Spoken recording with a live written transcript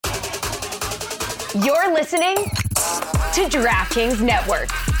You're listening to DraftKings Network.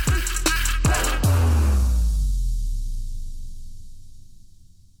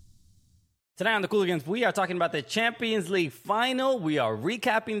 Tonight on the Cooligans, we are talking about the Champions League final. We are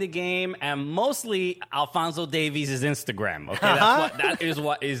recapping the game and mostly Alphonso Davies' Instagram. Okay, that is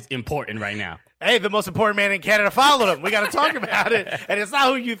what is important right now. Hey, the most important man in Canada followed him. We got to talk about it, and it's not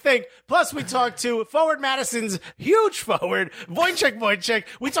who you think. Plus, we talk to forward Madison's huge forward, Wojciech.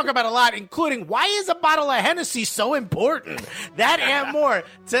 We talk about a lot, including why is a bottle of Hennessy so important? That and more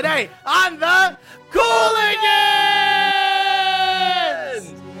today on the Cooligans!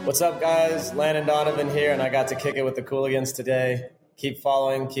 What's up, guys? Landon Donovan here, and I got to kick it with the Cooligans today. Keep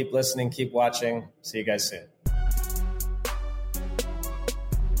following, keep listening, keep watching. See you guys soon.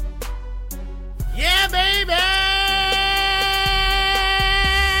 Yeah, baby!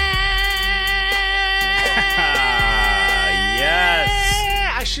 Yes!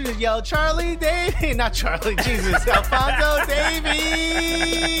 I should have yelled Charlie Davies. Not Charlie, Jesus. Alphonso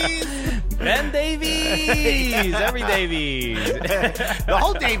Davies! Ben Davies! Every Davies! The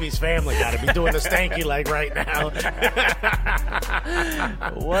whole Davies family got to be doing the stanky leg right now.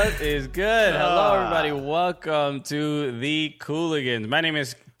 What is good? Hello, everybody. Welcome to the Cooligans. My name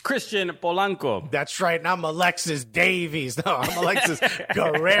is Christian Polanco. That's right, and I'm Alexis Davies. No, I'm Alexis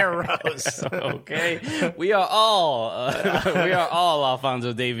Guerreros. Okay, we are all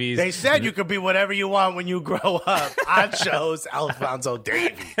Alphonso Davies. They said you could be whatever you want when you grow up. I chose Alphonso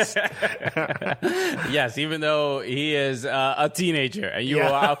Davies. Yes, even though he is a teenager and you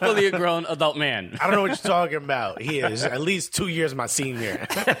are a fully grown adult man. I don't know what you're talking about. He is at least 2 years my senior.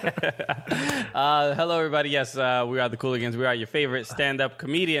 Hello, everybody. Yes, we are the Cooligans. We are your favorite stand-up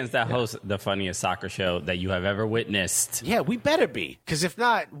comedians that host the funniest soccer show that you have ever witnessed. Yeah, we better be. Because if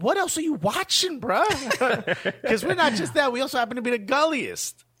not, what else are you watching, bro? Because we're not just that. We also happen to be the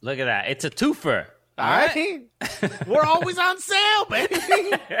gulliest. Look at that. It's a twofer. All right. We're always on sale, baby.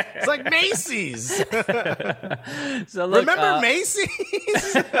 It's like Macy's. So look, remember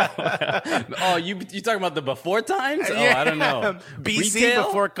Macy's? Oh, you talking about the before times? Oh, Yeah. I don't know. BC Retail?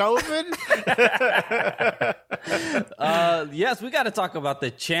 before COVID? Yes, we got to talk about the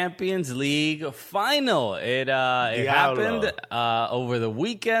Champions League final. It happened over the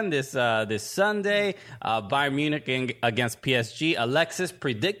weekend, this Sunday. Bayern Munich against PSG. Alexis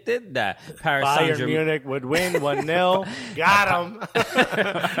predicted that Paris Saint-Germain Munich would win 1-0. Got him.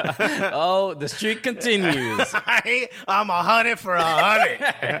 Oh, the streak continues. I'm 100 for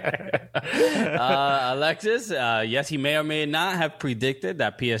 100. Alexis, yes, he may or may not have predicted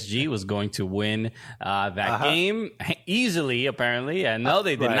that PSG was going to win that game easily, apparently. And no,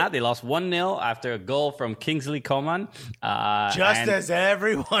 they did not. They lost 1-0 after a goal from Kingsley Coman. As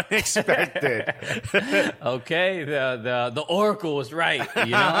everyone expected. Okay, the Oracle was right,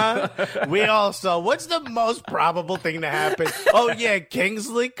 you know? We also, what's the most probable thing to happen? Oh, yeah,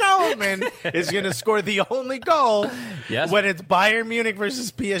 Kingsley Coman is going to score the only goal when it's Bayern Munich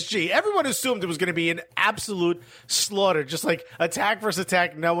versus PSG. Everyone assumed it was going to be an absolute slaughter, just like attack versus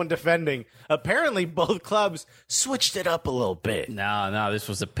attack, no one defending. Apparently, both clubs switched it up a little bit. No, this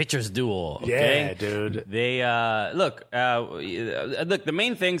was a pitcher's duel. Okay? Yeah, dude. They look. The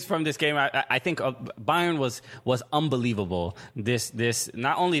main things from this game, I think Bayern was unbelievable. This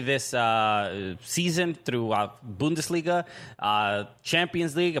not only this season throughout Bundesliga,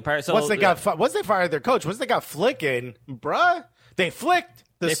 Champions League. So, once they fired their coach, once they got flicking, bruh, they flicked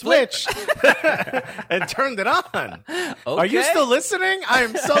the switch and turned it on. Okay. Are you still listening? I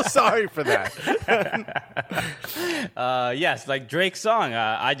am so sorry for that. Yes, like Drake's song.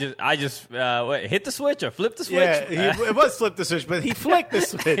 I just hit the switch or flip the switch. Yeah, it was flip the switch, but he flicked the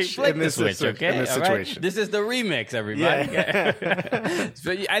switch. He flicked the switch. Okay, in this situation. Right? This is the remix, everybody. Yeah.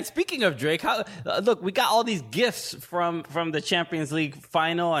 And speaking of Drake, look, we got all these gifts from the Champions League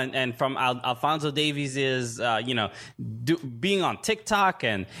final and from Alphonso Davies' being on TikTok.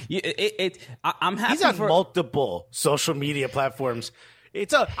 And I'm happy. He's on multiple social media platforms.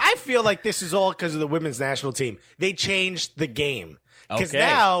 I feel like this is all because of the women's national team. They changed the game. Because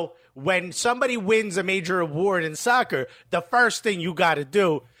now, when somebody wins a major award in soccer, the first thing you got to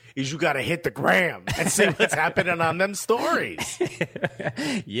do is you got to hit the gram and see what's happening on them stories.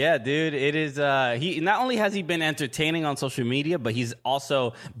 Yeah, dude. It is. He not only has he been entertaining on social media, but he's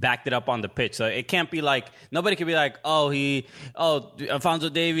also backed it up on the pitch. So it can't be like, nobody can be like, Alphonso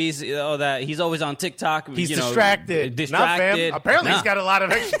Davies, that he's always on TikTok. He's distracted. Not fam. Apparently he's got a lot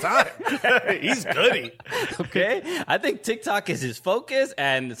of extra time. He's goody. Okay. I think TikTok is his focus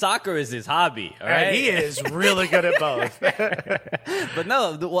and soccer is his hobby. All right? And he is really good at both. But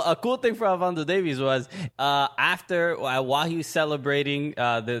no, a cool thing for Alfonso Davies was after while he was celebrating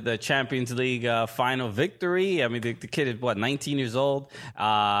the Champions League final victory. I mean, the kid is 19 years old,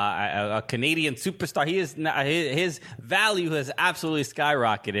 a Canadian superstar. He is his value has absolutely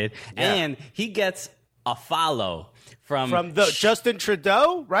skyrocketed, and he gets a follow from the Justin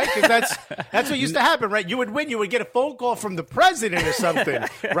Trudeau, right? Because that's what used to happen, right? You would win, you would get a phone call from the president or something,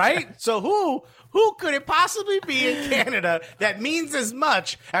 right? So who could it possibly be in Canada that means as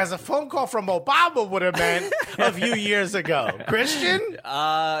much as a phone call from Obama would have meant a few years ago? Christian?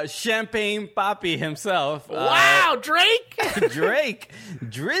 Champagne Papi himself. Wow, Drake? Drake.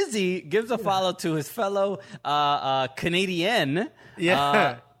 Drizzy gives a follow to his fellow Canadian.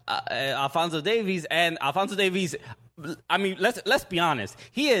 Alfonso Davies, and Alfonso Davies, I mean, let's be honest.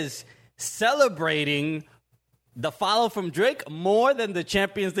 He is celebrating the follow from Drake more than the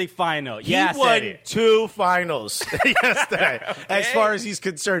Champions League final. He won 2 finals yesterday, as far as he's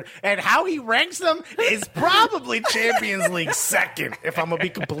concerned. And how he ranks them is probably Champions League second, if I'm going to be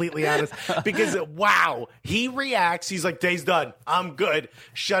completely honest. Because, wow, he reacts. He's like, day's done. I'm good.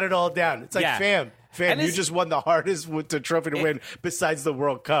 Shut it all down. It's like, fam, you just won the hardest trophy to win besides the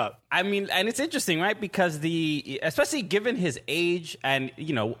World Cup. I mean, and it's interesting, right? Because especially given his age and,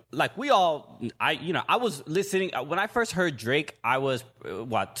 like I was listening. When I first heard Drake, I was,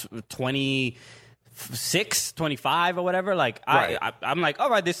 26, 25 or whatever. Like, right. I'm like, all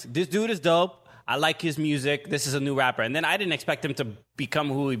right, this dude is dope. I like his music. This is a new rapper. And then I didn't expect him to become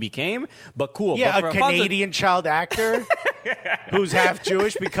who he became, but cool. Yeah, a Canadian child actor who's half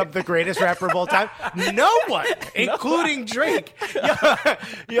Jewish become the greatest rapper of all time? No one, including Drake.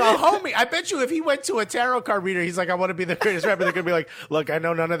 Yo, homie, I bet you if he went to a tarot card reader, he's like, I want to be the greatest rapper. They're going to be like, look, I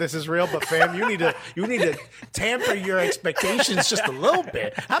know none of this is real, but fam, you need to tamper your expectations just a little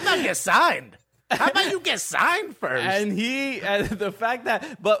bit. How about get signed? How about you get signed first? And the fact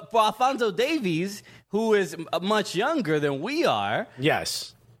that, but for Alfonso Davies, who is much younger than we are.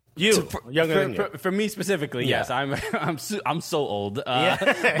 Yes. Younger than you. For me specifically, yes. I'm so old.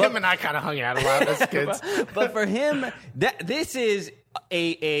 Him and I kind of hung out a lot as kids. But for him, this is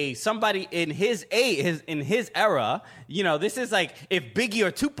a somebody in his era. This is like if Biggie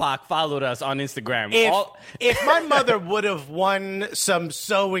or Tupac followed us on Instagram. If my mother would have won some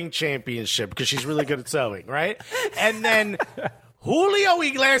sewing championship because she's really good at sewing, right? And then Julio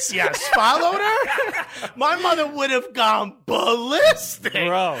Iglesias followed her, my mother would have gone ballistic.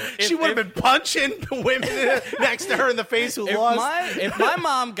 Bro, she would have been punching women next to her in the face who lost. If my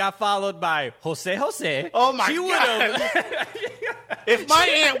mom got followed by Jose, oh my God. If my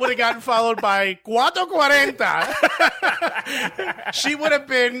aunt would have gotten followed by 440, she would have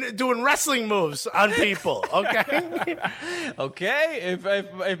been doing wrestling moves on people, okay? Okay,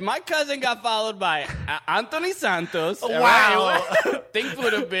 if my cousin got followed by Anthony Santos, wow. Things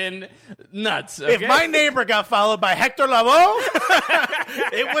would have been nuts. Okay? If my neighbor got followed by Hector Lavoe,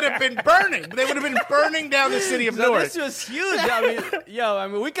 it would have been burning. They would have been burning down the city of Newark. This was huge. I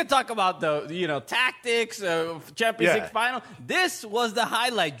mean, we could talk about the tactics of Champions League final. This was the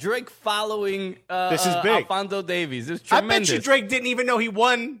highlight. Drake following this is big. Alfonso Davies. It was tremendous. I bet you Drake didn't even know he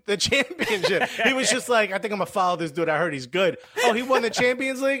won the championship. He was just like, I think I'm going to follow this dude. I heard he's good. Oh, he won the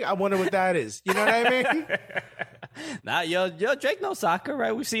Champions League? I wonder what that is. You know what I mean? Drake knows soccer,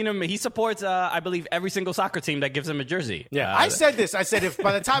 right? We've seen him. He supports, I believe, every single soccer team that gives him a jersey. Yeah, I said this. I said if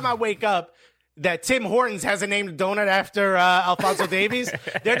by the time I wake up that Tim Hortons has a named donut after Alfonso Davies,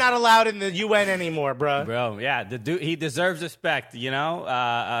 they're not allowed in the UN anymore, bro. Bro, yeah, the dude, he deserves respect, and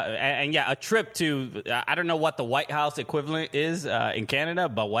a trip to I don't know what the White House equivalent is in Canada,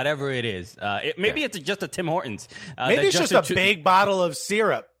 but whatever it is, it's just a Tim Hortons. Maybe it's just a big bottle of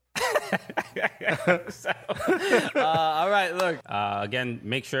syrup. All right, look. Again,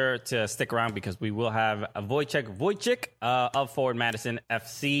 make sure to stick around because we will have a Wojciech of Forward Madison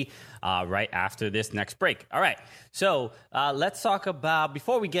FC right after this next break. All right, so let's talk about,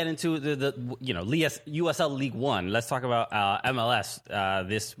 before we get into the USL League One, let's talk about MLS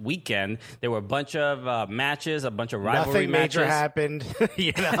this weekend. There were a bunch of matches, a bunch of rivalry matches. Nothing major happened.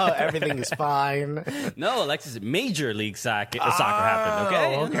 Everything is fine. No, Alexis, Major League Soccer happened,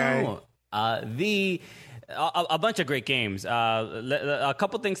 okay? Okay. A bunch of great games. A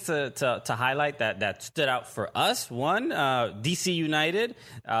couple things to highlight that stood out for us. One, DC United,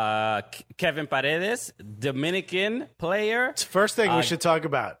 Kevin Paredes, Dominican player. It's the first thing we should talk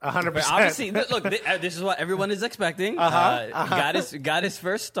about. 100%. Obviously, look, this is what everyone is expecting. Got his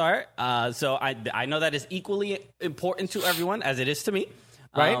first start. So I know that is equally important to everyone as it is to me.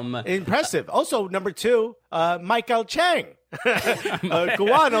 Right? Impressive. Also, number 2, Michael Chang.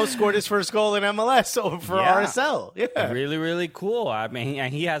 Guano scored his first goal in MLS for RSL. Yeah, really, really cool. I mean,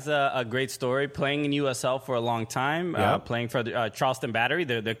 he has a great story playing in USL for a long time, playing for the Charleston Battery,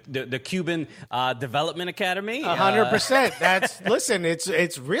 the Cuban Development Academy. 100%. Listen,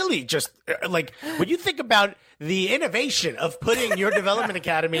 it's really just like when you think about the innovation of putting your development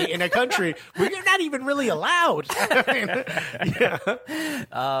academy in a country where you're not even really allowed.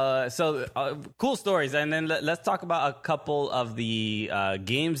 Cool stories. And then let's talk about a couple of the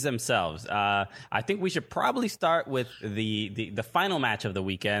games themselves. I think we should probably start with the final match of the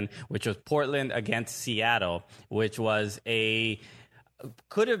weekend, which was Portland against Seattle, which was it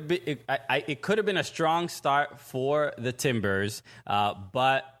could have been a strong start for the Timbers,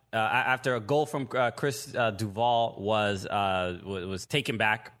 but after a goal from Chris Duval was taken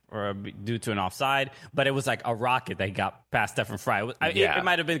back due to an offside, but it was like a rocket that got past Stephen Fry. It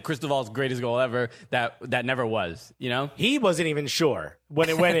might have been Chris Duval's greatest goal ever. That never was. You know, he wasn't even sure when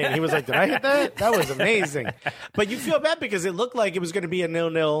it went in. He was like, "Did I hit that? That was amazing." But you feel bad because it looked like it was going to be a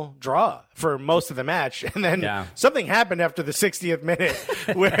 0-0 draw for most of the match, and then something happened after the 60th minute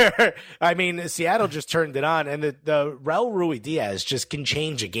where Seattle just turned it on, and the Raul Ruidiaz just can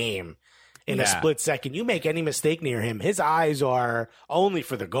change a game in a split second. You make any mistake near him, his eyes are only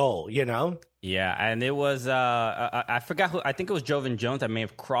for the goal, you know? Yeah, and it was, I forgot who, I think it was Jovan Jones that may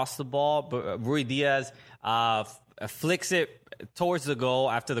have crossed the ball, but Ruidiaz flicks it towards the goal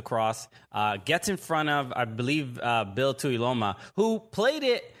after the cross, gets in front of, I believe, Bill Tuiloma, who played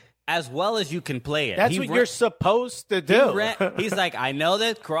it as well as you can play it. That's what you're supposed to do. He's like, I know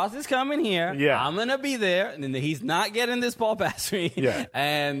that cross is coming here. Yeah. I'm going to be there. And he's not getting this ball past me. Yeah.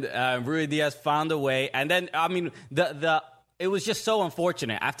 And Ruidiaz found a way. And then, it was just so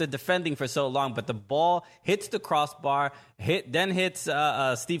unfortunate after defending for so long, but the ball hits the crossbar, then hits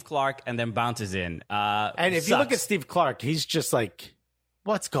Steve Clark, and then bounces in. And if you look at Steve Clark, he's just like,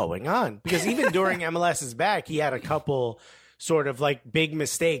 what's going on? Because even during MLS's back, he had a couple sort of like big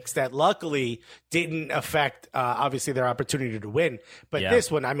mistakes that luckily didn't affect obviously their opportunity to win. But this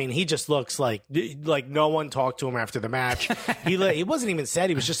one, he just looks like no one talked to him after the match. He wasn't even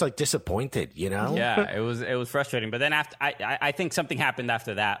sad. He was just like disappointed, you know? Yeah, it was frustrating. But then after, I think something happened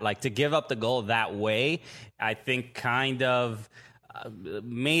after that. Like to give up the goal that way, I think kind of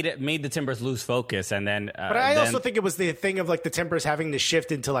made the Timbers lose focus, and then. But I also think it was the thing of like the Timbers having to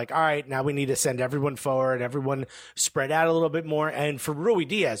shift into like, all right, now we need to send everyone forward, everyone spread out a little bit more. And for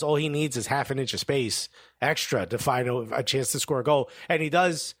Ruidiaz, all he needs is half an inch of space extra to find a chance to score a goal, and he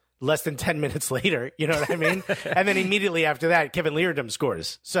does. Less than 10 minutes later, you know what I mean? And then immediately after that, Kevin Leardom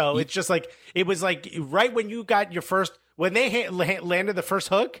scores. So it's just like, it was like right when you got your first, when they landed the first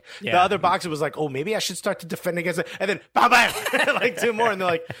hook, the other boxer was like, oh, maybe I should start to defend against it. And then, bam, bam, like two more. And they're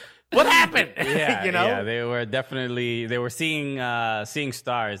like, what happened? Yeah, you know? Yeah, they were seeing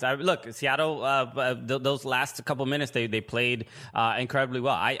stars. Look, Seattle, those last couple minutes, they played incredibly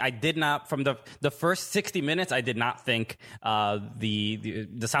well. I did not, from the first 60 minutes, I did not think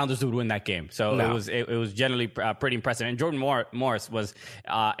the Sounders would win that game. So no. it was generally pretty impressive. And Jordan Morris was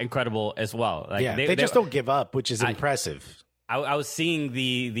incredible as well. Like, they just don't give up, which is impressive. I was seeing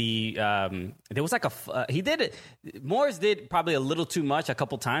there was like Morris did probably a little too much a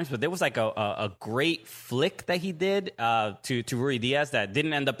couple times, but there was like a great flick that he did to Ruidiaz that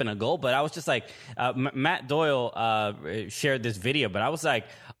didn't end up in a goal. But I was just like, Matt Doyle shared this video, but I was like,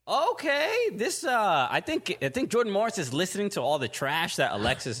 okay, this I think Jordan Morris is listening to all the trash that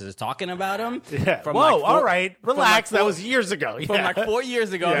Alexis is talking about him. Yeah. All right, relax. That was years ago. From like 4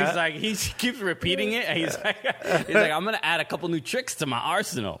 years ago. Yeah. He's like, he keeps repeating it, and he's like, I'm gonna add a couple new tricks to my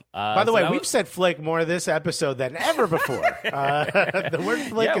arsenal. By the way, we've said flick more this episode than ever before. The word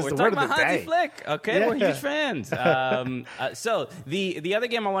flick is the word of the day. Flick. Okay, we're huge fans. So the other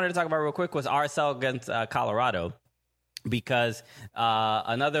game I wanted to talk about real quick was RSL against Colorado. Because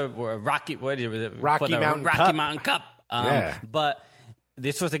another Rocky Mountain Cup. But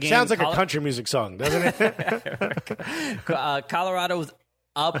this was a game. Sounds like a country music song, doesn't it? Colorado was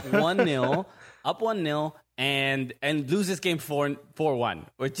up 1-0, and lose this game 4-1,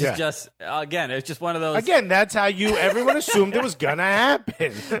 which is just it's just one of those. Again, that's how everyone assumed it was gonna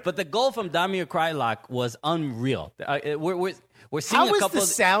happen. But the goal from Damir Kreilach was unreal. We're seeing How is the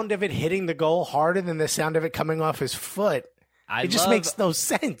sound of it hitting the goal harder than the sound of it coming off his foot? It just makes no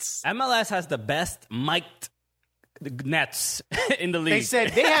sense. MLS has the best mic'd nets in the league. They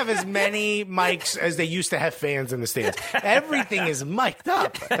said they have as many mics as they used to have fans in the stands. Everything is mic'd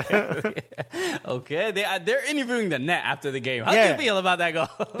up. Okay, they're interviewing the net after the game. How do you feel about that goal?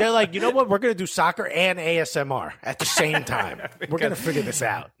 They're like, you know what? We're going to do soccer and ASMR at the same time. We're going to figure this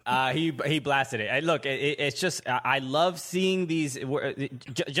out. He blasted it. Look, it's just I love seeing these.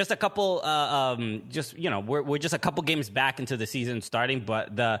 Just a couple. We're just a couple games back into the season starting,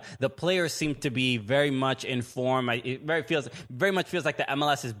 but the players seem to be very much in form. It very much feels like the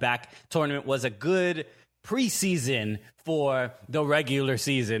MLS is back tournament was a good preseason for the regular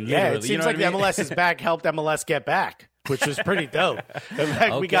season. Yeah, literally. it seems like the MLS is back helped MLS get back, which was pretty dope. In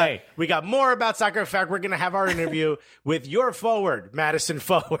fact, Okay. we got more about soccer. In fact, we're going to have our interview with your forward, Madison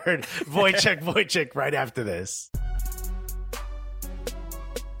forward, Wojciech, right after this.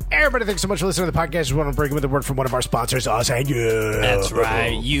 Everybody, thanks so much for listening to the podcast. Just want to bring with a word from one of our sponsors, us and you. That's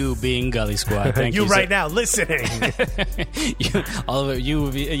right. You being Gully Squad. Thank you. You right now listening.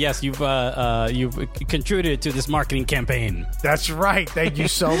 You've contributed to this marketing campaign. That's right. Thank you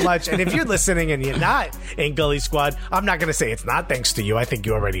so much. And if you're listening and you're not in Gully Squad, I'm not going to say it's not thanks to you. I think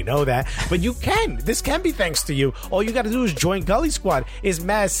you already know that. But you can. This can be thanks to you. All you got to do is join Gully Squad. It's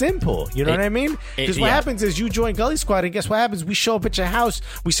mad simple. You know what I mean? Because what happens is you join Gully Squad, and guess what happens? We show up at your house.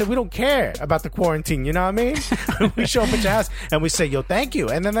 We say we don't care about the quarantine. You know what I mean? We show up at your house, and we say, yo, thank you.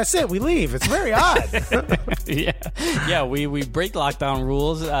 And then that's it. We leave. It's very odd. Yeah. We break lockdown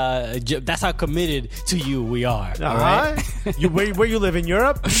rules. That's how committed to you we are. All right. Where you live in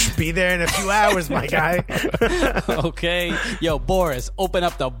Europe? Be there in a few hours, my guy. Okay. Yo, Boris, open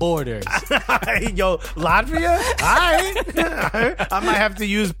up the borders. Yo, Latvia? All right. I might have to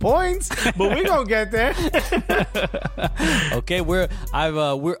use points, but we're going to get there. Okay, we're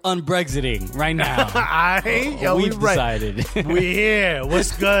unbrexiting right now. We've decided. We here.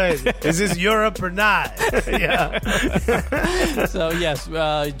 What's good? Is this Europe or not? Yeah. So, yes,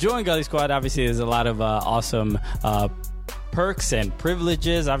 join Gully Squad. Obviously, there's a lot of awesome perks and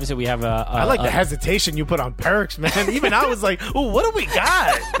privileges. Obviously, we have I like the hesitation you put on perks, man. Even I was like, "Ooh, what do we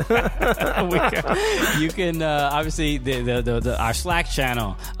got?" You can obviously our Slack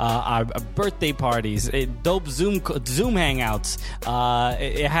channel, our birthday parties, dope Zoom hangouts.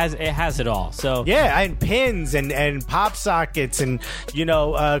 It has it all. So yeah, and pins and pop sockets and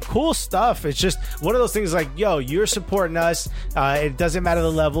cool stuff. It's just one of those things like, yo, you're supporting us. It doesn't matter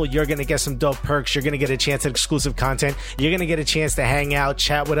the level. You're gonna get some dope perks. You're gonna get a chance at exclusive content. You're gonna get a chance to hang out,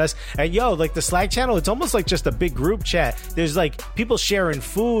 chat with us. And like the Slack channel, it's almost like just a big group chat. There's like people sharing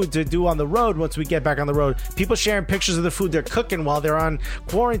food to do on the road once we get back on the road. People sharing pictures of the food they're cooking while they're on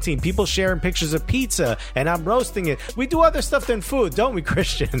quarantine. People sharing pictures of pizza, and I'm roasting it. We do other stuff than food, don't we,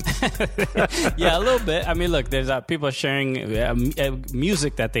 Christian? Yeah, a little bit. I mean, look, there's people sharing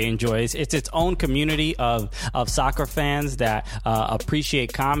music that they enjoy. It's its own community of soccer fans that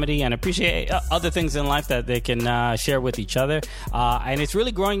appreciate comedy and appreciate other things in life that they can share with each other. And it's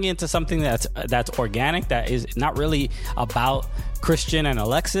really growing into something that's organic, that is not really about Christian and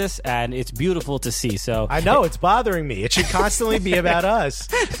Alexis, and it's beautiful to see. So I know it's bothering me. It should constantly be about us,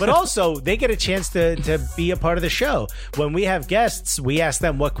 but also they get a chance to be a part of the show. When we have guests, we ask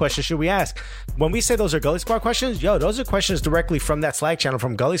them, what questions should we ask? When we say those are Gully Squad questions, those are questions directly from that Slack channel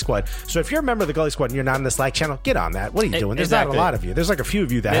from Gully Squad. So if you're a member of the Gully Squad and you're not in the Slack channel, get on that. What are you doing? There's not a lot of you. There's like a few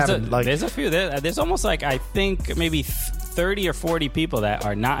of you that haven't. There's a few. There's almost like, I think maybe 30 or 40 people that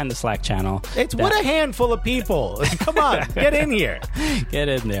are not in the Slack channel. What a handful of people. Come on, get in here. Get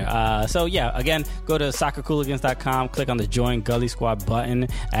in there. So yeah, again, go to soccercooligans.com, click on the Join Gully Squad button,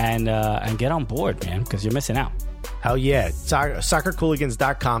 and get on board, man, because you're missing out. Hell yeah.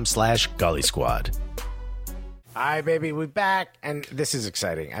 soccercooligans.com/Gully Squad. All right, baby, we're back, and this is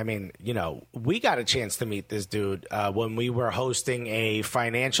exciting. I mean, we got a chance to meet this dude when we were hosting a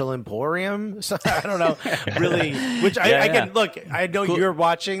financial emporium. So I don't know, really, which look, I know you're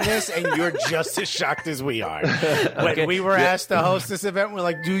watching this, and you're just as shocked as we are. When we were asked to host this event, we're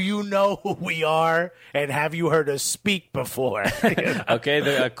like, do you know who we are, and have you heard us speak before? Okay,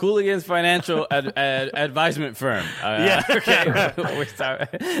 the Cooligans Financial Advisement Firm. Yeah. Okay, that's what we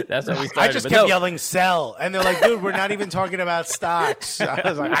started. I just kept yelling, sell, and they're like, dude, we're not even talking about stocks. I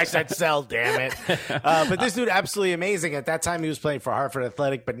was like, I said sell, damn it. But this dude, absolutely amazing. At that time, he was playing for Hartford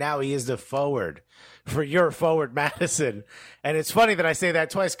Athletic, but now he is the forward for your forward, Madison. And it's funny that I say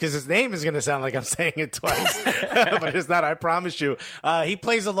that twice because his name is going to sound like I'm saying it twice, but it's not, I promise you. He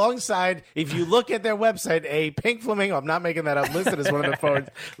plays alongside, if you look at their website, a pink flamingo. I'm not making that up. Listed as one of the forwards.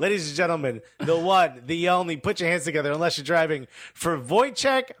 Ladies and gentlemen, the one, the only, put your hands together unless you're driving, for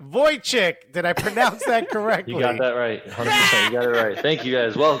Wojciech. Did I pronounce that correctly? You got that right. 100%. You got it right. Thank you,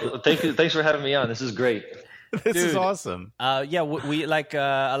 guys. Well, thanks for having me on. This is great. This is awesome. We like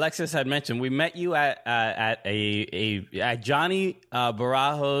Alexis had mentioned, we met you at Johnny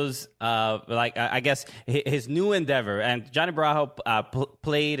Barajo's I guess his new endeavor. And Johnny Barajo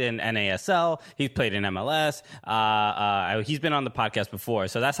played in NASL. He's played in MLS. He's been on the podcast before,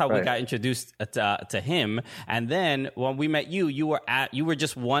 so that's how we got introduced to him. And then when we met you, you were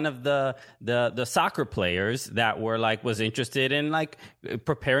just one of the soccer players that was interested in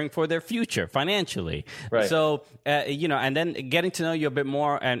preparing for their future financially. Right. So, and then getting to know you a bit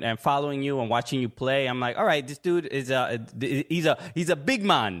more and following you and watching you play, I'm like, all right, this dude is he's a big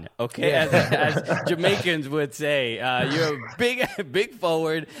man, okay? Yeah. As Jamaicans would say. You're a big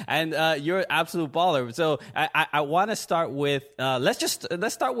forward, and you're an absolute baller. So I want to start with,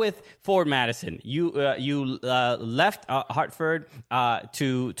 let's start with Forward Madison. You left Hartford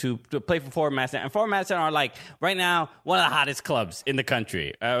to play for Forward Madison, and Forward Madison are right now one of the hottest clubs in the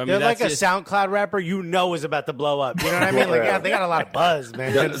country. They're like a SoundCloud rapper is about to blow up. You know what I mean? They got a lot of buzz,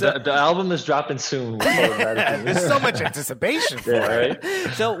 man. The album is dropping soon. There's so much anticipation for it.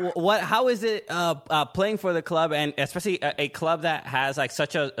 Right? So how is it playing for the club, and especially a club that has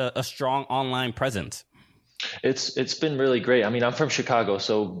such a strong online presence? It's been really great. I mean, I'm from Chicago,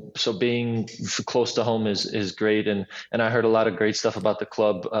 so being close to home is great, and I heard a lot of great stuff about the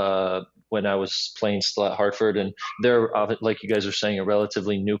club when I was playing still at Hartford, and they're, like you guys are saying, a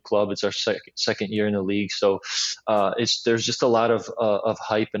relatively new club. It's our second year in the league, so there's just a lot of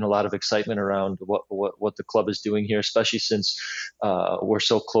hype and a lot of excitement around what the club is doing here, especially since we're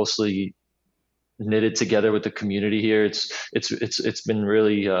so closely knitted together with the community here. It's been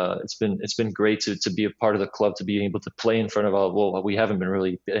really it's been great to be a part of the club, to be able to play in front of we haven't been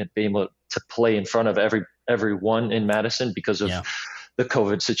really able to play in front of everyone in Madison because of the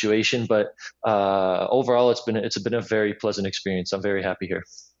COVID situation, but overall it's been a very pleasant experience. I'm very happy here.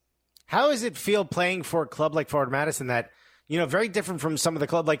 How does it feel playing for a club like Forward Madison that, very different from some of the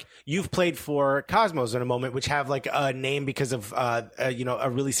club? Like you've played for Cosmos in a moment, which have a name because of, a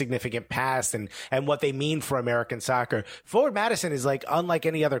really significant past and what they mean for American soccer. Forward Madison is unlike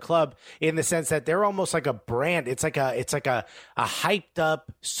any other club in the sense that they're almost like a brand. It's like a hyped up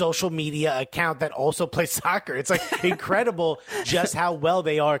social media account that also plays soccer. It's incredible just how well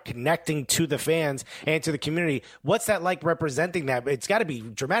they are connecting to the fans and to the community. What's that like representing that? It's got to be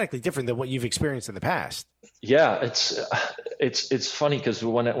dramatically different than what you've experienced in the past. Yeah, it's funny because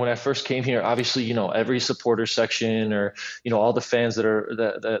when I first came here, obviously, every supporter section or, all the fans that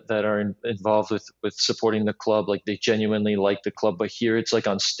are involved with supporting the club, they genuinely like the club. But here it's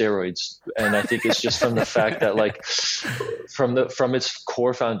on steroids. And I think it's just from the fact that from its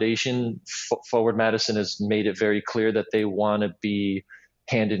core foundation, Forward Madison has made it very clear that they want to be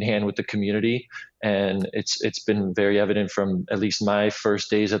hand in hand with the community. And it's been very evident from at least my first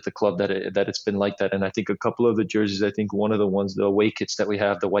days at the club that it's been like that. And I think a couple of the jerseys, I think one of the ones, the away kits that we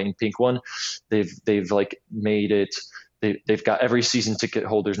have, the white and pink one, they've made it. They've got every season ticket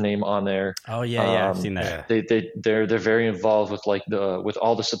holder's name on there. Oh yeah, I've seen that. They're very involved with with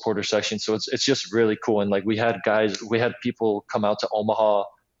all the supporter sections. So it's just really cool. And we had people come out to Omaha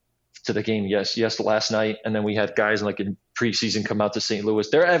to the game. Yes, last night. And then we had guys in preseason come out to St. Louis.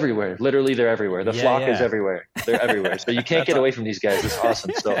 They're everywhere. Literally, they're everywhere. The flock is everywhere. They're everywhere. So you can't get away from these guys. It's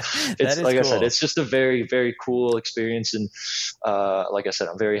awesome. So it's cool. I said, it's just a very, very cool experience. And like I said,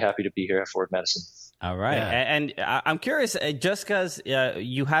 I'm very happy to be here at Forward Madison. All right. Yeah. And I'm curious, just because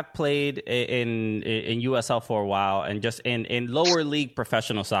you have played in USL for a while and just in lower league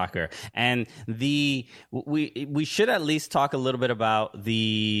professional soccer, and we should at least talk a little bit about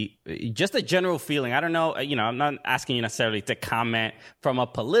just a general feeling. I don't know, I'm not asking you necessarily to comment from a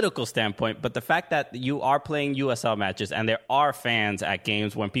political standpoint, but the fact that you are playing USL matches and there are fans at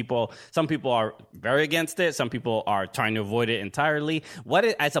games when some people are very against it, some people are trying to avoid it entirely.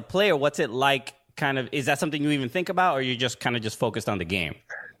 As a player, what's it like? Is that something you even think about, or you just focused on the game?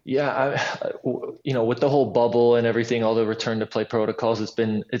 Yeah, with the whole bubble and everything, all the return to play protocols, it's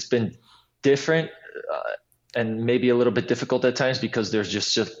been different and maybe a little bit difficult at times because there's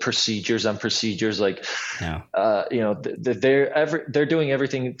just procedures on procedures. They're doing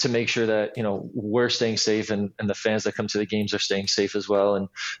everything to make sure that we're staying safe and the fans that come to the games are staying safe as well. And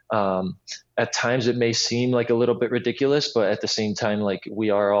at times it may seem like a little bit ridiculous, but at the same time, we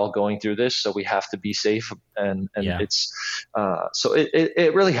are all going through this, so we have to be safe. And it's so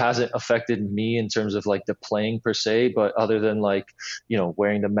it really hasn't affected me in terms of the playing per se, but other than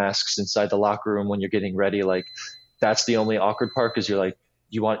wearing the masks inside the locker room when you're getting ready, that's the only awkward part because you're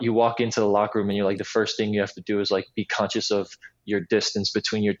you walk into the locker room and you're like, the first thing you have to do is like be conscious of your distance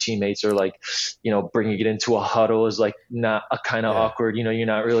between your teammates, or like, bringing it into a huddle is like not a kind of awkward, you're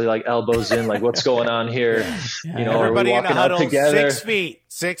not really like elbows in, like what's going on here, everybody in the huddle together 6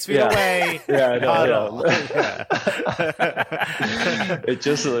 feet away. It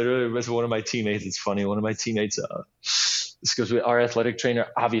just literally was one of my teammates. It's funny. One of my teammates, because our athletic trainer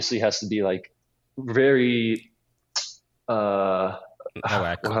obviously has to be like very,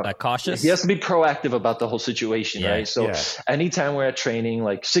 cautious. He has to be proactive about the whole situation, right? So anytime we're at training,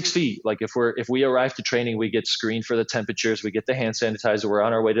 like 6 feet, like if we arrive to training, we get screened for the temperatures, we get the hand sanitizer, we're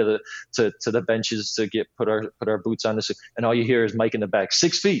on our way to the benches to put our boots on, and all you hear is Mike in the back,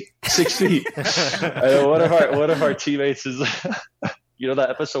 6 feet. And one of our teammates is.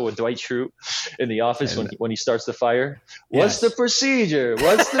 That episode with Dwight Schrute in The Office when he starts the fire? What's the procedure?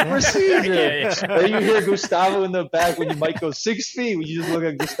 Then you hear Gustavo in the back when you might go 6 feet. When you just look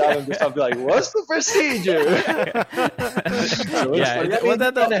at Gustavo and Gustavo be like, what's the procedure?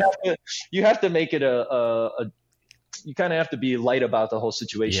 You have to make it you kind of have to be light about the whole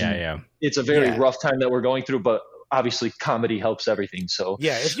situation. It's a very rough time that we're going through, but obviously comedy helps everything. So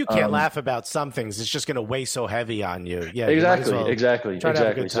if you can't laugh about some things, it's just going to weigh so heavy on you. Exactly. Try to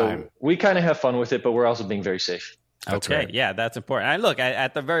have a good time. So we kind of have fun with it, but we're also being very safe. That's important. And look,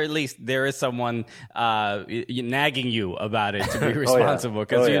 at the very least, there is someone nagging you about it to be responsible,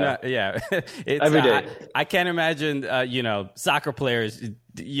 because you're not. It's, every day. I can't imagine, soccer players,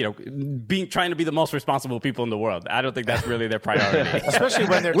 trying to be the most responsible people in the world. I don't think that's really their priority. Especially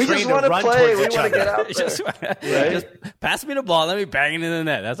when they're we trained just to want to run play. towards We each want to other. get out there. Just pass me the ball. Let me bang it in the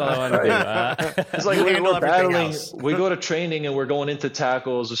net. That's all I want to do. It's like we're battling. We go to training and we're going into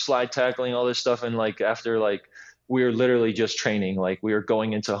tackles, or slide tackling, all this stuff, and like after like. We're literally just training. Like we are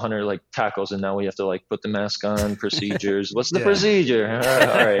going into 100 like tackles, and now we have to like put the mask on. Procedures. What's the procedure? All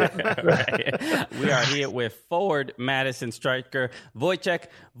right. We are here with forward Madison striker Wójcik.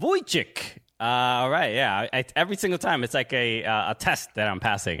 All right, every single time it's like a test that I'm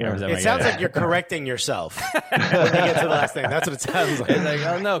passing. It sounds like you're correcting yourself when you get to the last name. That's what it sounds like. It's like,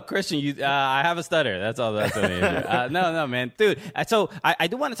 oh no, Christian, I have a stutter. That's all. That's what it is. No, man, dude. So I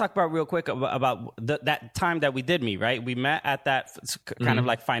do want to talk about real quick about that time that we did meet. Right, we met at that kind of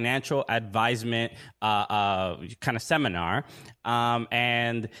like financial advisement kind of seminar,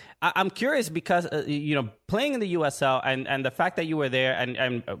 and I'm curious because playing in the USL and the fact that you were there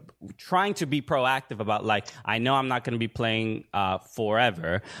and trying to be proactive about, like, I know I'm not going to be playing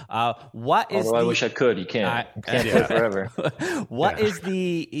forever. What is? Although I wish I could. You can't. You can't play forever. What is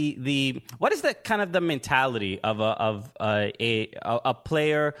what is the kind of the mentality of a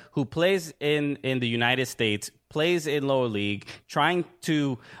player who plays in the United States, plays in lower league, trying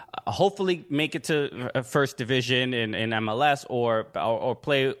to hopefully make it to first division in MLS or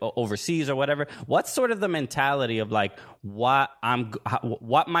play overseas or whatever? What's sort of the mentality of like what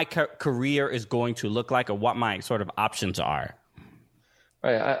my career is going to look like, or what my sort of options are?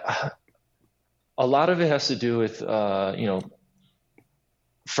 Right. A lot of it has to do with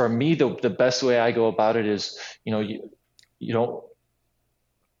for me, the best way I go about it is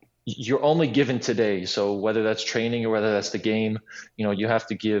you're only given today. So whether that's training or whether that's the game, you have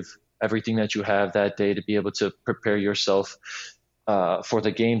to give everything that you have that day to be able to prepare yourself for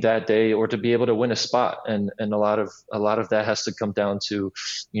the game that day, or to be able to win a spot. And a lot of that has to come down to,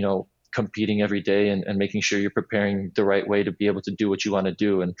 competing every day and making sure you're preparing the right way to be able to do what you want to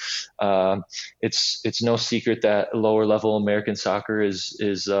do. And it's no secret that lower level American soccer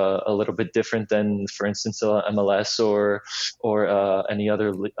is a little bit different than, for instance, MLS or any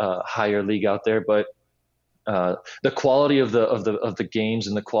other higher league out there. But the quality of the games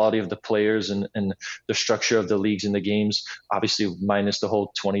and the quality of the players and the structure of the leagues and the games, obviously minus the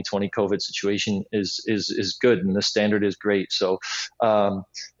whole 2020 COVID situation, is good, and the standard is great. So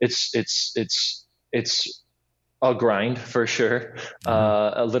it's a grind for sure,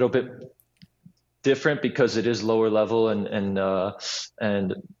 a little bit different because it is lower level and the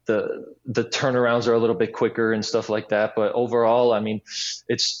turnarounds are a little bit quicker and stuff like that. But overall, I mean,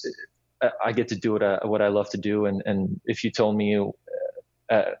 I get to do what I love to do. And if you told me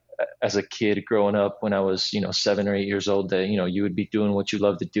as a kid growing up when I was, 7 or 8 years old that, you would be doing what you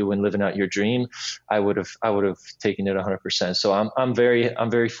love to do and living out your dream, I would have taken it 100%. So I'm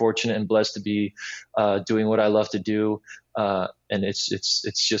very fortunate and blessed to be doing what I love to do. And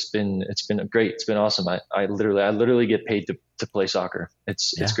it's been great. It's been awesome. I literally get paid to play soccer.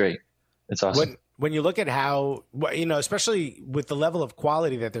 It's great. It's awesome. When you look at how, especially with the level of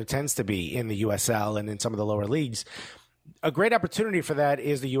quality that there tends to be in the USL and in some of the lower leagues, a great opportunity for that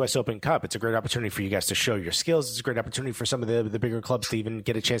is the U.S. Open Cup. It's a great opportunity for you guys to show your skills. It's a great opportunity for some of the bigger clubs to even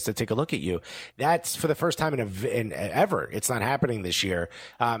get a chance to take a look at you. That's for the first time in ever. It's not happening this year.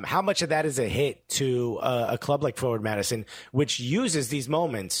 How much of that is a hit to a club like Forward Madison, which uses these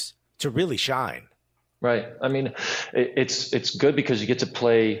moments to really shine? Right. I mean, it's good because you get to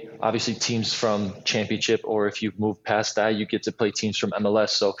play obviously teams from championship, or if you move past that, you get to play teams from MLS.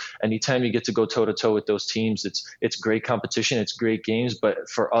 So anytime you get to go toe to toe with those teams, it's great competition. It's great games. But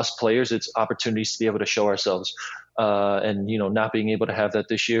for us players, it's opportunities to be able to show ourselves. And, not being able to have that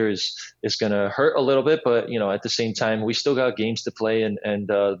this year is going to hurt a little bit. But, at the same time, we still got games to play, and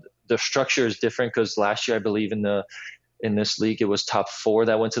the structure is different because last year, I believe in this league, it was top 4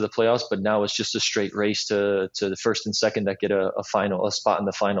 that went to the playoffs, but now it's just a straight race to the first and second that get a spot in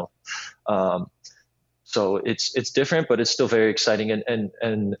the final. So it's different, but it's still very exciting.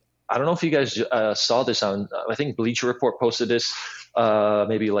 And I don't know if you guys saw this on, I think Bleacher Report posted this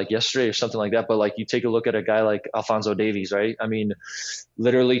maybe like yesterday or something like that. But like you take a look at a guy like Alphonso Davies, right? I mean,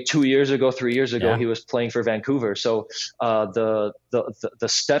 literally 3 years ago, he was playing for Vancouver. So the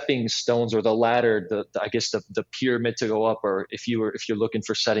stepping stones or the ladder, I guess the pyramid to go up, or if you're looking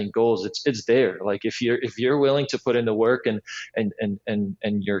for setting goals, it's there. Like if you're willing to put in the work and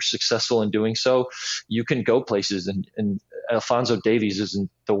you're successful in doing so, you can go places. And Alphonso Davies isn't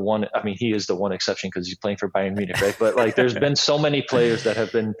the one. I mean, he is the one exception because he's playing for Bayern Munich, right? But like, there's been so many players that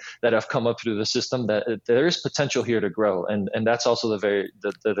have come up through the system that there is potential here to grow, and that's also the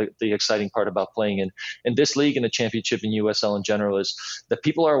exciting part about playing in this league and the championship in USL in general is that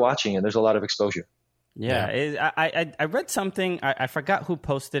people are watching and there's a lot of exposure. Yeah. I read something. I forgot who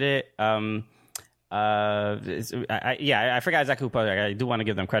posted it. I forgot exactly who posted it. I do want to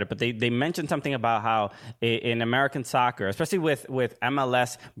give them credit, but they mentioned something about how in American soccer, especially with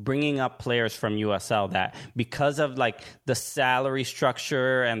MLS bringing up players from USL, that because of like the salary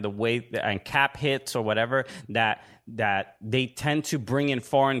structure and the way and cap hits or whatever, that they tend to bring in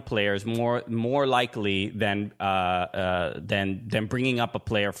foreign players more likely than bringing up a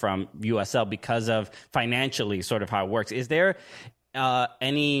player from USL because of financially sort of how it works. Is there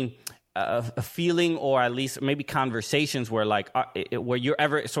any a feeling, or at least maybe conversations where where you're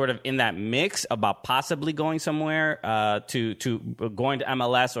ever sort of in that mix about possibly going somewhere to going to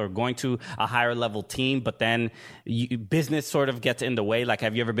MLS or going to a higher level team, but then business sort of gets in the way? Like,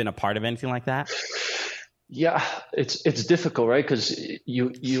 have you ever been a part of anything like that? Yeah, it's difficult, right? Because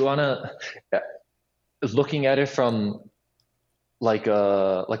you wanna, looking at it from like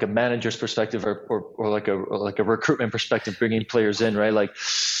a manager's perspective or like a recruitment perspective, bringing players in, right? Like,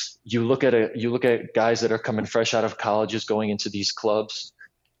 you look at guys that are coming fresh out of colleges going into these clubs,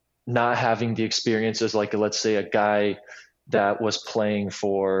 not having the experiences like, let's say, a guy that was playing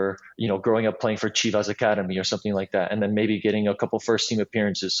for, growing up playing for Chivas Academy or something like that, and then maybe getting a couple first team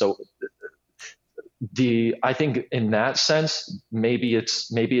appearances. So I think in that sense, maybe it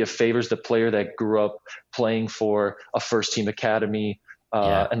favors the player that grew up playing for a first team academy.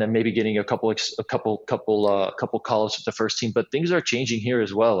 And then maybe getting a couple calls with the first team. But things are changing here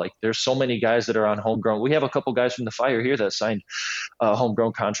as well. Like, there's so many guys that are on homegrown. We have a couple guys from the Fire here that signed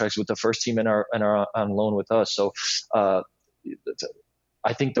homegrown contracts with the first team and are on loan with us. So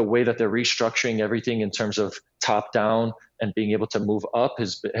I think the way that they're restructuring everything in terms of top down and being able to move up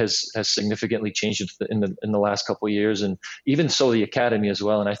has significantly changed in the last couple of years, and even so the academy as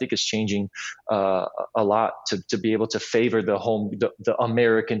well. And I think it's changing a lot to be able to favor the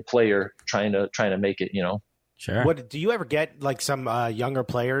American player trying to make it. Sure. What do you ever get, like, some younger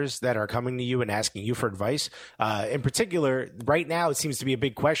players that are coming to you and asking you for advice? In particular, right now, it seems to be a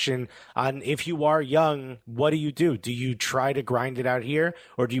big question on, if you are young, what do you do? Do you try to grind it out here,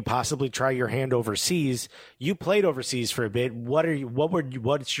 or do you possibly try your hand overseas? You played overseas for a bit.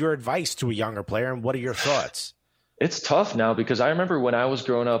 What's your advice to a younger player, and what are your thoughts? It's tough now, because I remember when I was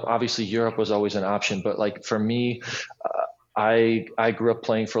growing up, obviously Europe was always an option, but like for me, I grew up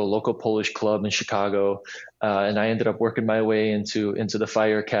playing for a local Polish club in Chicago, and I ended up working my way into the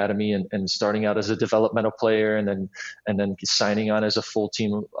Fire Academy and starting out as a developmental player, and then signing on as a full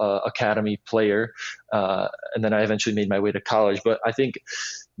team academy player, and then I eventually made my way to college. But I think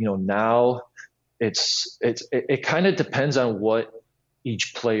now it kind of depends on what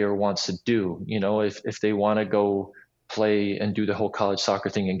each player wants to do. If they want to go play and do the whole college soccer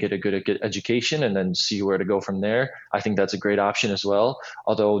thing and get a good education and then see where to go from there, I think that's a great option as well.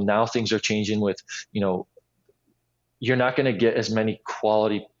 Although now things are changing with, you're not going to get as many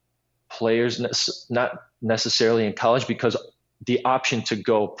quality players, not necessarily in college, because the option to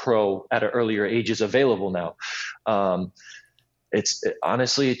go pro at an earlier age is available now.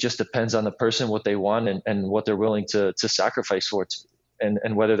 honestly, it just depends on the person, what they want and what they're willing to sacrifice for it.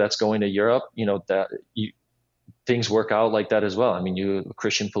 And whether that's going to Europe, things work out like that as well. I mean,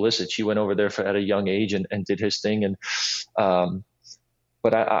 Christian Pulisic, he went over there at a young age and did his thing. And,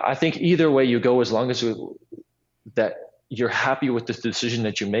 but I think either way you go, as long as that you're happy with the decision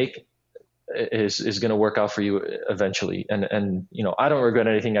that you make, is going to work out for you eventually. And I don't regret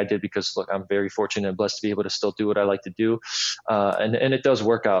anything I did, because look, I'm very fortunate and blessed to be able to still do what I like to do. And it does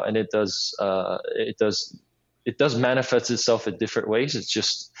work out, and it does manifest itself in different ways. It's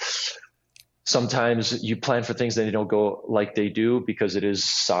just sometimes you plan for things that they don't go like they do, because it is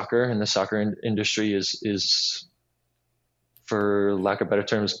soccer, and the soccer industry is, for lack of better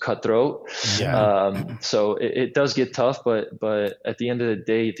terms, cutthroat. Yeah. So it does get tough, but at the end of the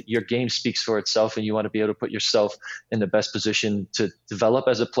day, your game speaks for itself, and you want to be able to put yourself in the best position to develop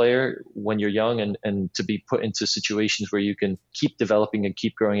as a player when you're young, and to be put into situations where you can keep developing and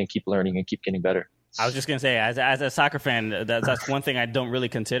keep growing and keep learning and keep getting better. I was just going to say, as a soccer fan, that's one thing I don't really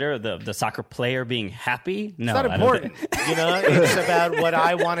consider, the soccer player being happy. No, it's not important. It's about what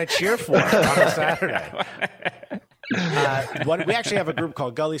I want to cheer for on a Saturday. We actually have a group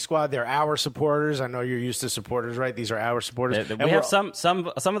called Gully Squad. They're our supporters. I know you're used to supporters, right? These are our supporters. We have some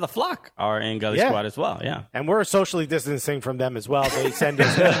of the flock are in Gully Squad as well. Yeah, and we're socially distancing from them as well. They send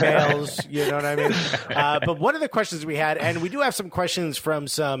us emails. You know what I mean? But one of the questions we had, and we do have some questions from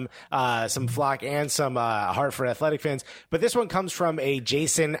some flock and some Hartford Athletic fans. But this one comes from a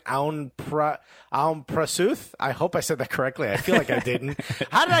Jason Aumprasuth. I hope I said that correctly. I feel like I didn't.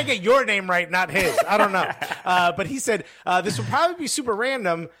 How did I get your name right, not his? I don't know. But he said, this will probably be super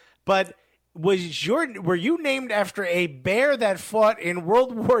random, but were you named after a bear that fought in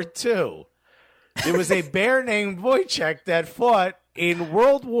World War II? There was a bear named Wojciech that fought in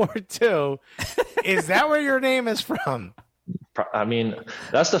World War II. Is that where your name is from? I mean,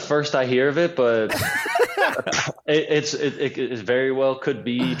 that's the first I hear of it, but it very well could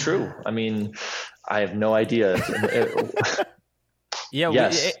be true. I mean, I have no idea. Yeah,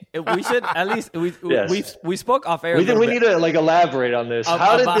 yes. we should at least we spoke off air. We need to elaborate on this.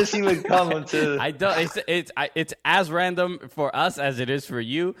 How did this even come into? I don't. It's as random for us as it is for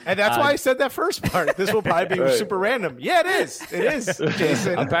you, and that's why I said that first part. This will probably be super random. Yeah, it is. It is,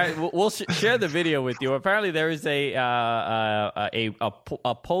 Jason. Apparently, we'll share the video with you. Apparently, there is a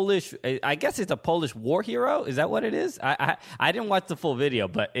Polish. I guess it's a Polish war hero. Is that what it is? I didn't watch the full video,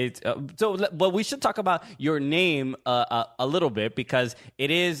 but it's But we should talk about your name a little bit, because it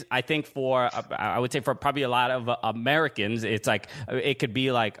is, I think, I would say for probably a lot of Americans, it's like, it could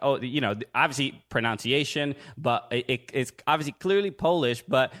be like, obviously pronunciation, but it's obviously clearly Polish.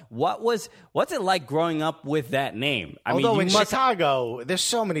 But what's it like growing up with that name? Although in Chicago, there's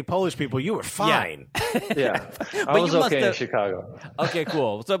so many Polish people, you were fine. Yeah. I was okay in Chicago. Okay,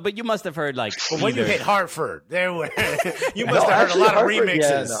 cool. So, but you must have heard like. Well, when you hit Hartford, you must have heard a lot of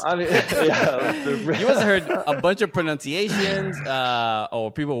remixes. You must have heard a bunch of pronunciations. Or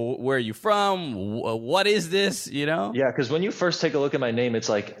people, where are you from? What is this? Yeah, because when you first take a look at my name, it's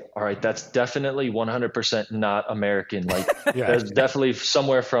like, all right, that's definitely 100% not American. Like, there's definitely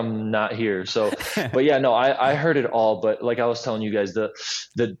somewhere from not here. So, but yeah, no, I heard it all. But like I was telling you guys, the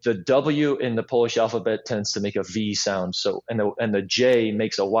W in the Polish alphabet tends to make a V sound. So, and the J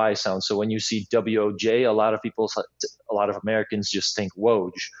makes a Y sound. So when you see WOJ, a lot of Americans just think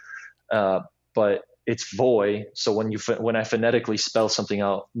Woj, but it's Voy. So when I phonetically spell something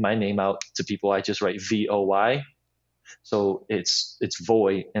out, my name out to people, I just write VOY. So it's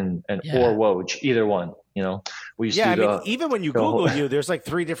Voy and or Woj, either one. We used to even when you Google you, there's like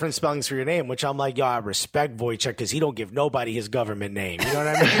 3 different spellings for your name, which I'm like, I respect Wojciech, because he don't give nobody his government name. You know what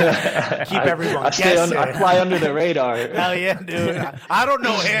I mean? Keep everyone guessing. I fly under the radar. Hell yeah, dude. I don't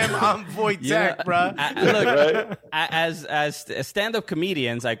know him. I'm Wojciech, bro. Look, as stand-up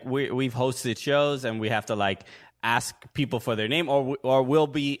comedians, like we've hosted shows, and we have to like ask people for their name, or we'll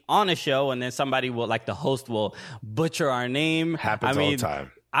be on a show and then somebody will, like the host, will butcher our name. Happens all the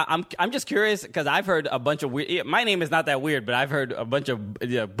time. I'm just curious, because I've heard a bunch of weird. My name is not that weird, but I've heard a bunch of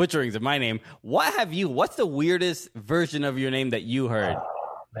butcherings of my name. What's the weirdest version of your name that you heard?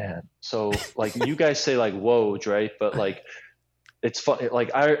 Man, so like you guys say like Woj, right? But like it's fun.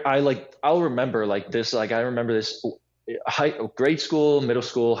 Like I'll remember like this. Like I remember this. Grade school, middle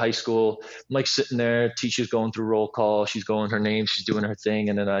school, high school. I'm like sitting there, teacher's going through roll call. She's going her name, she's doing her thing.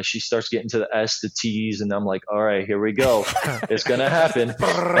 And then she starts getting to the S, the T's. And I'm like, all right, here we go. It's going to happen.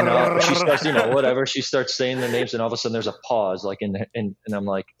 And she starts, whatever. She starts saying the names. And all of a sudden there's a pause, like, and I'm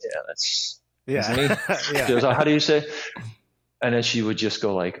like, that's me. She goes, how do you say? And then she would just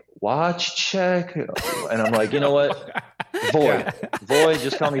go like, Wojciech. And I'm like, you know what? Voy. Voy,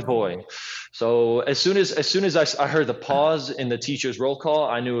 just call me Voy. So as soon as I heard the pause in the teacher's roll call,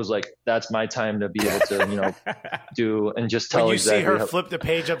 I knew it was like, that's my time to be able to, do and just tell when you exactly. See her flip the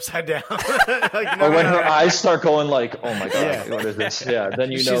page upside down. Like, no, or when her eyes start going like, oh my God, what is this? Yeah. Then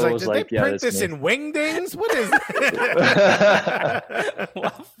She's it like, was did like, they print this in wingdings? What is it?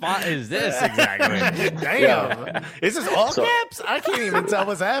 What font is this exactly? Damn. Yeah. Is this all caps? I can't even tell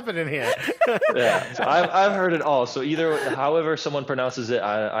what's happening here. Yeah. So I've heard it all. So however someone pronounces it,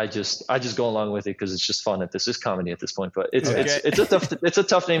 I just go along with it because it's just fun. This is comedy at this point, but it's a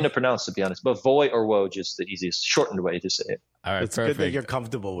tough name to pronounce, to be honest. But Voy or Woj is the easiest shortened way to say it. All right, it's good that you're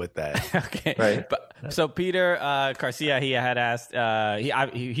comfortable with that. Okay, right. But, so Peter Garcia, he had asked,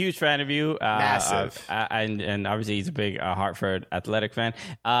 huge fan of you, massive, and obviously he's a big Hartford Athletic fan.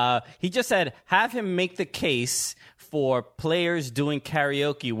 He just said, have him make the case for players doing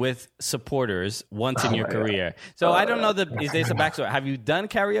karaoke with supporters once in your career. So I don't know is there a backstory? Have you done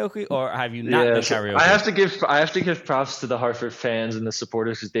karaoke or have you not done karaoke? I have to give props to the Hartford fans and the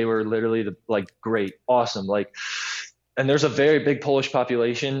supporters because they were literally great, awesome. And there's a very big Polish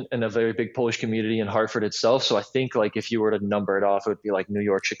population and a very big Polish community in Hartford itself. So I think if you were to number it off, it would be like New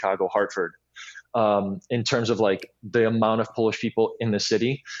York, Chicago, Hartford. In terms of the amount of Polish people in the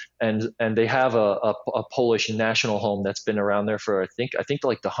city, and they have a Polish national home that's been around there for I think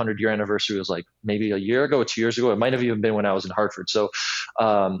the 100-year anniversary was maybe a year ago or 2 years ago. It might have even been when I was in Hartford. So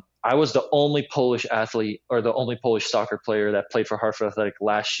I was the only Polish athlete or the only Polish soccer player that played for Hartford Athletic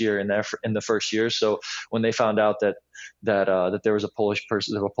last year in the first year. So when they found out that there was a Polish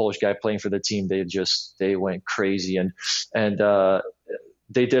guy playing for the team, they went crazy and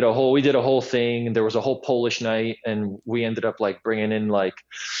we did a whole thing. There was a whole Polish night, and we ended up bringing in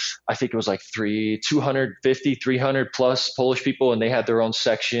I think it was 250, 300 plus Polish people, and they had their own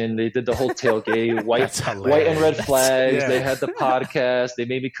section. They did the whole tailgate, white and red flags. They had the podcast. They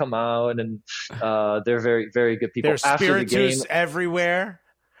made me come out, and they're very, very good people. There's after the game, everywhere.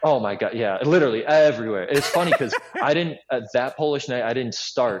 Oh my God. Yeah. Literally everywhere. It's funny because that Polish night, I didn't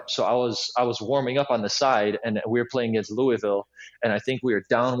start. So I was warming up on the side and we were playing against Louisville. And I think we were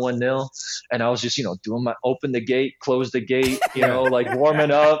down 1-0 and I was just, doing open the gate, close the gate,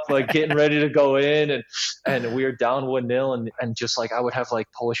 warming up, getting ready to go in. And we were down 1-0 and just I would have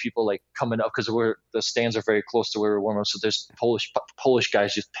Polish people coming up because the stands are very close to where we're warming up. So there's Polish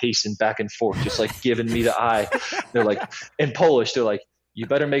guys just pacing back and forth, just giving me the eye. They're in Polish, they're you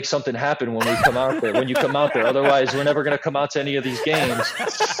better make something happen when you come out there. Otherwise, we're never going to come out to any of these games.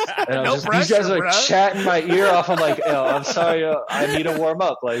 And these guys are chatting my ear off. I'm I'm sorry, I need to warm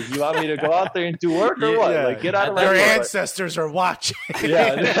up. You want me to go out there and do work or what? Yeah. Get out of my Your door. ancestors are watching.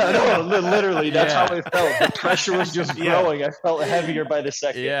 No, literally, that's how I felt. The pressure was just growing. I felt heavier by the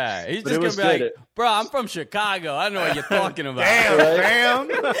second. Yeah, he's just going to be bro, I'm from Chicago. I don't know what you're talking about. Damn.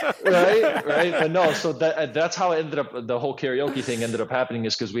 Right. But no, so that's how it ended up. The whole karaoke thing ended up happening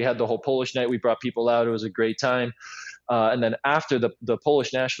is because we had the whole Polish night. We brought people out. It was a great time. And then after the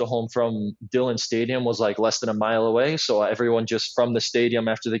Polish national home from Dillon Stadium was less than a mile away. So everyone just from the stadium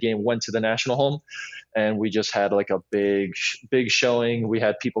after the game went to the national home. And we just had a big showing. We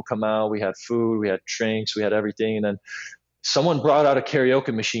had people come out. We had food. We had drinks. We had everything. And then someone brought out a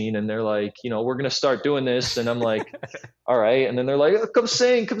karaoke machine and they're we're going to start doing this. And I'm all right. And then they're come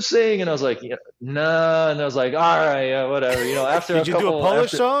sing. And I was nah. And I was all right, yeah, whatever. After did you do a Polish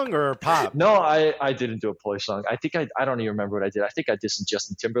song or pop? No, I didn't do a Polish song. I think I don't even remember what I did. I think I did some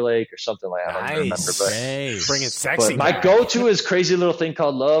Justin Timberlake or something like that. I don't remember. But bring it sexy. But my go-to is Crazy Little Thing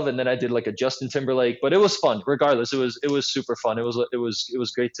Called Love. And then I did a Justin Timberlake, but it was fun. Regardless, it was super fun. It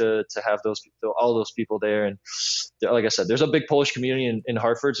was great to have all those people there. And like I said, there's a big Polish community in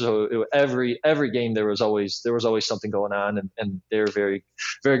Hartford, so every game there was always something going on, and they're very,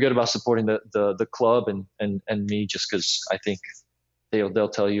 very good about supporting the club and me, just because I think they'll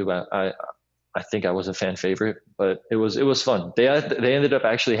tell you about I think I was a fan favorite, but it was fun. They ended up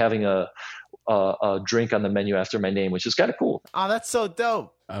actually having a drink on the menu after my name, which is kind of cool. Oh, that's so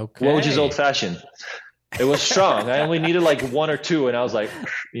dope. Okay, Woj is old fashioned. It was strong. I only needed one or two, and I was So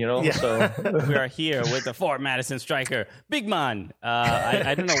we are here with the Fort Madison striker, Big Man.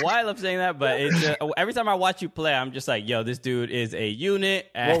 I don't know why I love saying that, but it's every time I watch you play, I'm just yo, this dude is a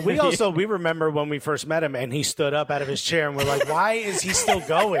unit. Well, we remember when we first met him, and he stood up out of his chair, and we're why is he still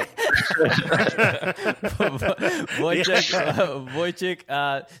going?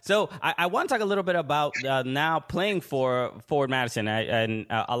 Wojciech. So I want to talk a little bit about now playing for Fort Madison, and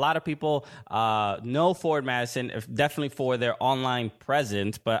a lot of people know Forward Madison, definitely for their online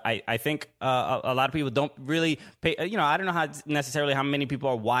presence, but I think a lot of people don't really pay. I don't know necessarily how many people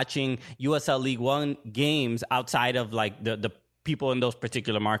are watching USL League One games outside of like the people in those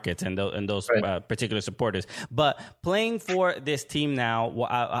particular markets and those particular supporters. But playing for this team now,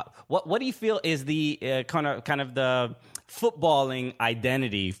 what do you feel is the kind of the footballing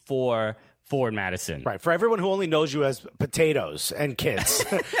identity for Forward Madison? Right. For everyone who only knows you as potatoes and kids,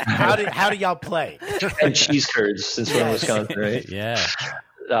 how do y'all play? And cheese curds, since we're in Wisconsin, right? Yeah.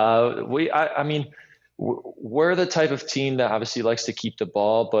 I mean, we're the type of team that obviously likes to keep the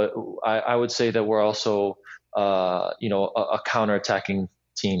ball, but I would say that we're also a counter-attacking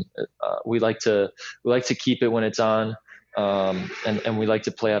team. We like to keep it when it's on, and we like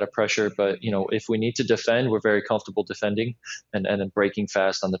to play out of pressure. But if we need to defend, we're very comfortable defending and then breaking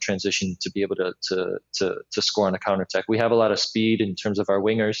fast on the transition to be able to score on a counterattack. We have a lot of speed in terms of our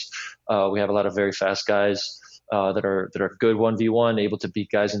wingers. We have a lot of very fast guys that are good 1v1, able to beat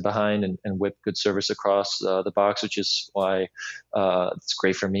guys in behind and whip good service across the box, which is why it's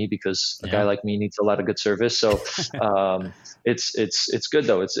great for me, because a guy like me needs a lot of good service. So it's good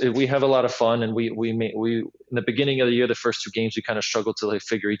though. We have a lot of fun, and we in the beginning of the year, the first 2 games, we kind of struggled to like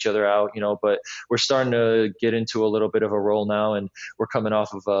figure each other out, but we're starting to get into a little bit of a roll now, and we're coming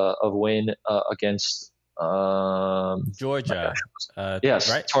off of a win against Georgia.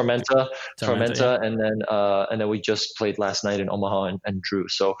 Yes, right? Tormenta, yeah. and then we just played last night in Omaha and drew.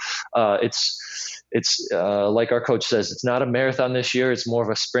 So it's like our coach says, it's not a marathon this year. It's more of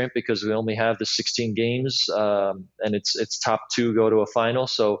a sprint, because we only have the 16 games, and it's top 2 go to a final.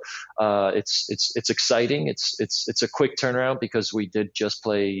 So it's exciting. It's a quick turnaround, because we did just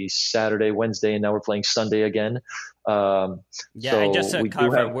play Saturday, Wednesday, and now we're playing Sunday again. And just to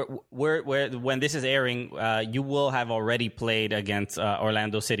clarify, when this is airing, you will have already played against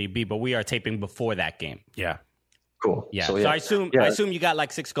Orlando City B, but we are taping before that game. Yeah. Cool. Yeah. So I assume you got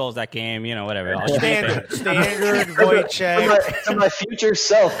like 6 goals that game, whatever. Standard Wojciech. To my future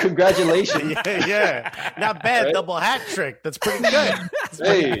self, congratulations. Yeah. Not bad. Right? Double hat trick. That's pretty good.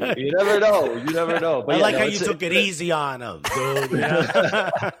 Hey, you never know. But I like how you took it easy on him, dude.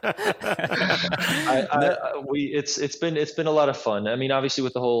 It's been a lot of fun. I mean, obviously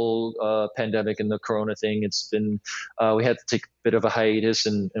with the whole pandemic and the Corona thing, it's been we had to take a bit of a hiatus,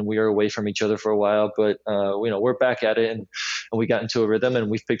 and we were away from each other for a while. But we're back at it, and we got into a rhythm,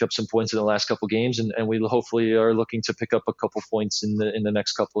 and we've picked up some points in the last couple games, and we hopefully are looking to pick up a couple points in the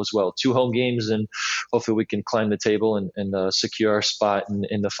next couple as well. 2 home games, and hopefully we can climb the table and secure our spot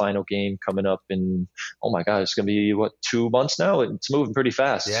in the final game coming up in, oh my God, it's going to be 2 months now. It's moving pretty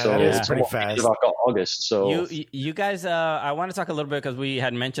fast. Yeah, so it's pretty fast. About August. So you guys, I want to talk a little bit, because we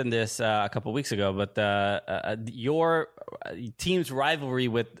had mentioned this a couple weeks ago, but your team's rivalry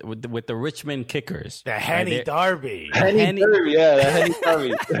with the Richmond Kickers, the Henny Derby. Henny Derby, the Henny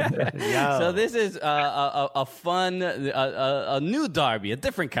Derby. So this is a fun, a new derby, a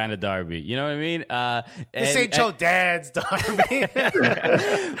different kind of derby. You know what I mean? This ain't your dad's derby.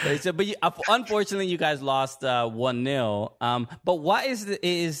 But unfortunately, you guys lost 1-0. But what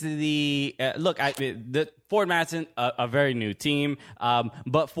is the look? The Forward Madison, a very new team.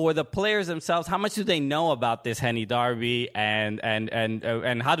 But for the players themselves, how much do they know about this Henny Derby,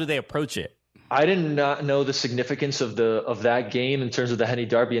 and how do they approach it? I did not know the significance of that game in terms of the Henny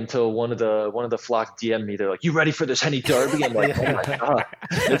Derby until one of the flock DM'd me. They're like, "You ready for this Henny Derby?" I'm like, "Oh my God,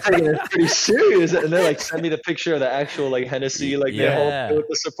 they're taking it pretty serious." And they're like, "Send me the picture of the actual like Hennessy, like the whole with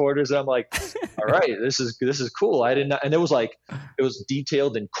the supporters." And I'm like, "All right, this is cool." I did not, and it was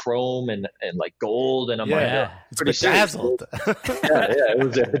detailed in chrome and like gold, and I'm like, it's bedazzled. It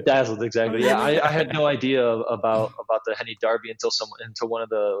was bedazzled, exactly. Yeah, I had no idea about the Henny Derby until one of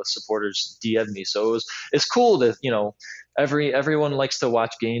the supporters DM'd me. So it's cool that everyone likes to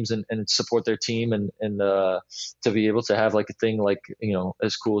watch games and support their team, and to be able to have like a thing like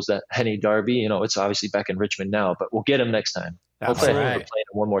as cool as that Henny Derby. It's obviously back in Richmond now, but we'll get him next time. Hopefully we'll play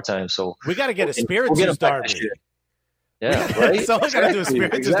him one more time. So we got to get a Spirits Derby. Yeah, right. Someone's got to do a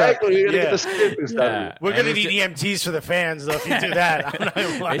Spirits exactly. Derby. We're gonna get the We're gonna need EMTs for the fans, though. If you do that,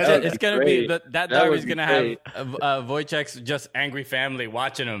 it's gonna be that derby's gonna have Wojciech's just angry family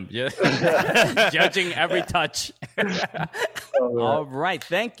watching him, just judging every touch. All right,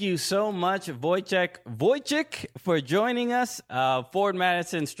 thank you so much, Wojciech, for joining us. Forward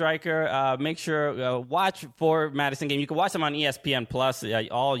Madison striker. Make sure watch Forward Madison game. You can watch them on ESPN Plus.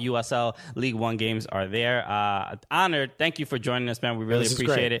 All USL League One games are there. Honored. Thank you for joining us, man. We really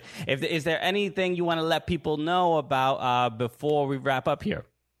appreciate it. Is there anything you want to let people know about before we wrap up here?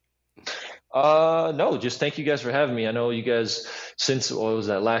 No, just thank you guys for having me. I know you guys since what was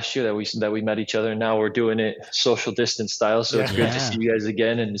that last year that we met each other, and now we're doing it social distance style. So it's great to see you guys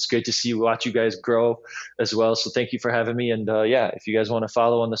again, and it's great to watch you guys grow as well. So thank you for having me. And if you guys want to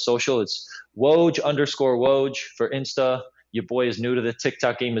follow on the social, it's Woj_Woj for Insta. Your boy is new to the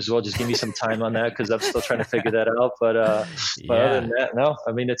TikTok game as well. Just give me some time on that because I'm still trying to figure that out. But other than that, no.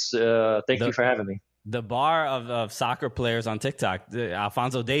 I mean, it's thank you for having me. The bar of soccer players on TikTok,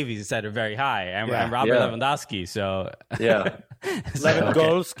 Alphonso Davies said are very high, and Robert Lewandowski. So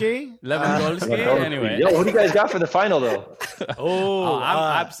Lewandowski. Anyway, yo, what do you guys got for the final though?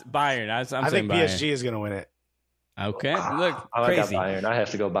 I'm Bayern. I think Bayern. PSG is going to win it. Okay, look, I got Bayern. I have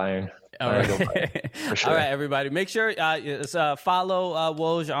to go Bayern. All right. For sure. All right, everybody. Make sure follow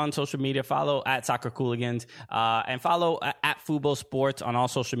Woj on social media. Follow at Soccer Cooligans and follow at Fubo Sports on all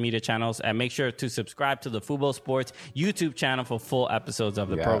social media channels. And make sure to subscribe to the Fubo Sports YouTube channel for full episodes of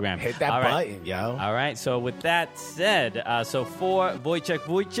the program. Hit that button, yo. All right. So with that said, so for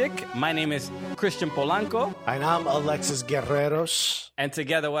Wójcik, my name is Christian Polanco. And I'm Alexis Guerreros. And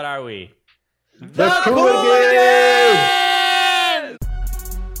together, what are we? The Cooligans!